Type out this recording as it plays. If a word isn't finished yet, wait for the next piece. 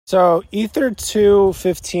So Ether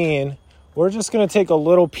 2:15, we're just going to take a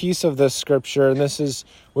little piece of this scripture, and this is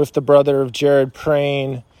with the brother of Jared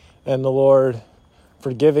praying and the Lord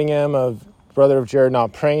forgiving him of brother of Jared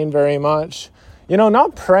not praying very much.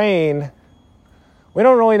 Not praying, we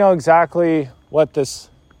don't really know exactly what this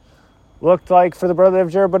looked like for the brother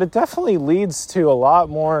of Jared, but it definitely leads to a lot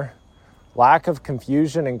more lack of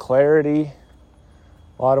confusion and clarity.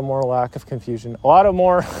 A lot more confusion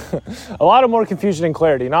and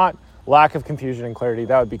clarity, not lack of confusion and clarity.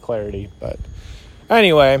 That would be clarity. But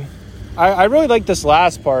anyway, I really like this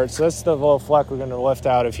last part. So that's the little fleck we're going to lift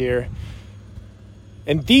out of here.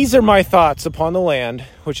 And these are my thoughts upon the land,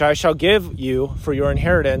 which I shall give you for your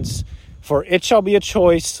inheritance, for it shall be a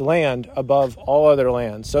choice land above all other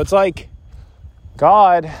lands. So it's like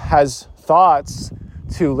God has thoughts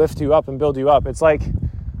to lift you up and build you up. It's like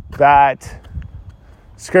that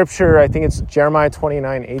scripture, I think it's Jeremiah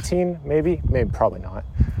 29:18, maybe, probably not.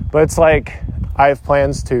 But it's like, I have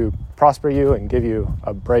plans to prosper you and give you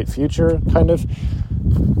a bright future, kind of.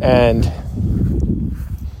 And,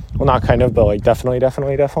 well, not kind of, but like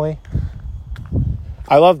definitely.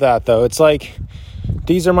 I love that, though. It's like,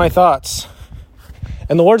 these are my thoughts.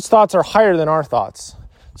 And the Lord's thoughts are higher than our thoughts.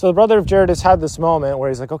 So the brother of Jared has had this moment where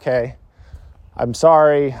he's like, okay, I'm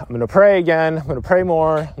sorry. I'm going to pray again. I'm going to pray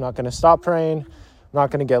more. I'm not going to stop praying. I'm not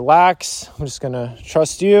going to get lax. I'm just going to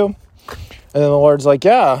trust you. And then the Lord's like,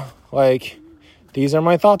 yeah, like, these are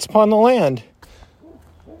my thoughts upon the land.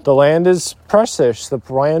 The land is precious. The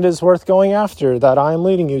land is worth going after that I am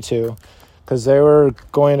leading you to. Because they were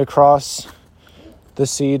going to cross the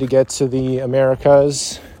sea to get to the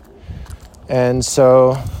Americas. And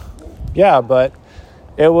so, yeah, but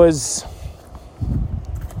it was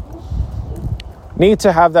neat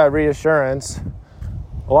to have that reassurance.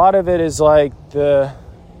 A lot of it is like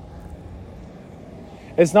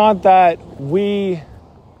it's not that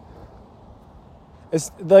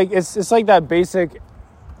it's like that basic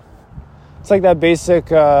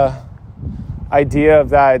idea of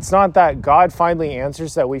that. It's not that God finally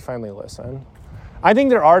answers, that we finally listen. I think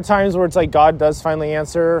there are times where it's like God does finally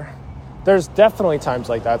answer. There's definitely times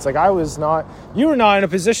like that. It's like, you were not in a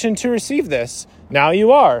position to receive this. Now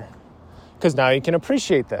you are. Because now you can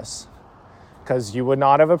appreciate this. Because you would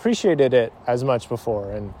not have appreciated it as much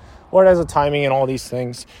before. And Lord has a timing and all these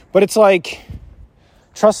things. But it's like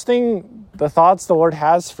trusting the thoughts the Lord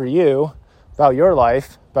has for you about your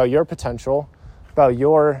life, about your potential, about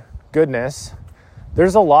your goodness.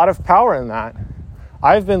 There's a lot of power in that.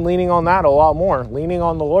 I've been leaning on that a lot more, leaning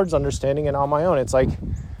on the Lord's understanding and on my own. It's like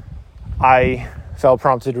I felt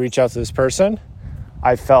prompted to reach out to this person.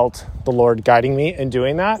 I felt the Lord guiding me in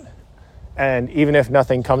doing that. And even if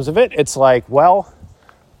nothing comes of it, it's like, well,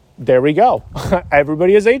 there we go.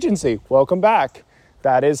 Everybody has agency. Welcome back.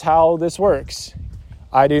 That is how this works.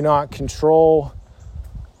 I do not control.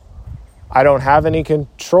 I don't have any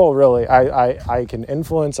control, really. I can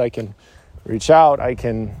influence. I can reach out. I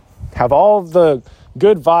can have all of the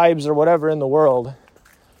good vibes or whatever in the world.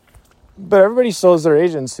 But everybody still has their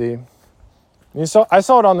agency. I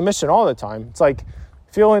saw it on the mission all the time. It's like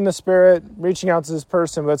feeling the Spirit, reaching out to this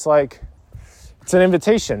person, but it's like, it's an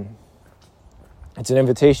invitation. It's an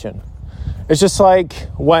invitation. It's just like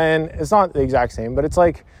when, it's not the exact same, but it's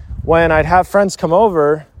like when I'd have friends come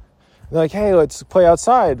over, and they're like, hey, let's play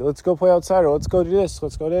outside. Let's go play outside, or let's go do this,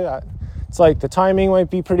 let's go do that. It's like the timing might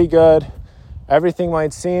be pretty good. Everything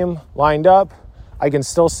might seem lined up. I can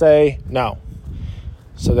still say no.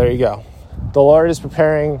 So there you go. The Lord is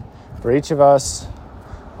preparing for each of us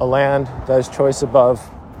a land that is choice above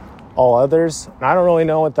all others. And I don't really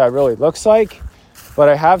know what that really looks like, but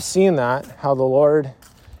I have seen that, how the Lord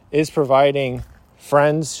is providing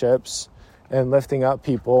friendships and lifting up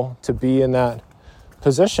people to be in that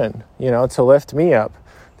position, to lift me up.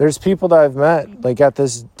 There's people that I've met, like at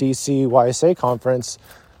this DC YSA conference,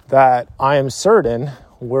 that I am certain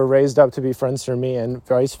were raised up to be friends for me and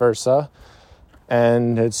vice versa.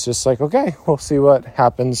 And it's just like, okay, we'll see what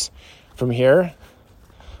happens from here.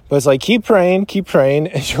 But it's like, keep praying,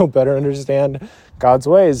 and you'll better understand God's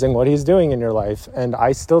ways and what he's doing in your life. And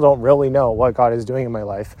I still don't really know what God is doing in my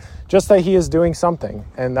life, just that he is doing something.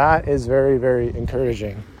 And that is very, very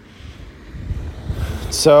encouraging.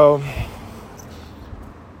 So,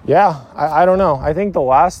 yeah, I don't know. I think the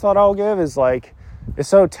last thought I'll give is like, it's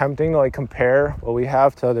so tempting to like compare what we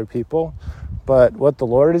have to other people. But what the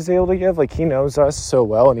Lord is able to give, like he knows us so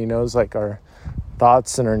well, and he knows like our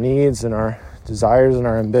thoughts and our needs and our desires and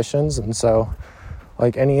our ambitions. And so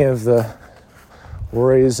like any of the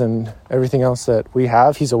worries and everything else that we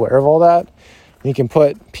have, he's aware of all that. And he can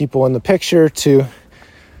put people in the picture to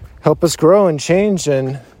help us grow and change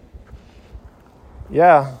and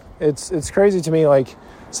yeah, it's crazy to me. Like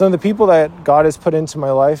some of the people that God has put into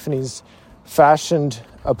my life, and he's fashioned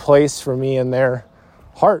a place for me in their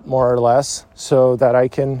heart, more or less, so that I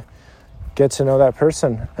can get to know that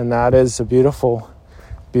person. And that is a beautiful,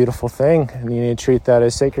 beautiful thing. And you need to treat that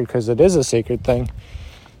as sacred, because it is a sacred thing.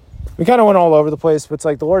 We kind of went all over the place, but it's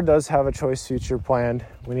like the Lord does have a choice future planned.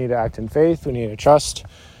 We need to act in faith. We need to trust.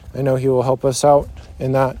 I know he will help us out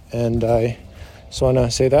in that. And I just want to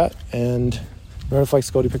say that. And remember, Flex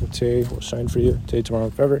Goldie Pickup today will shine for you today, tomorrow,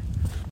 forever.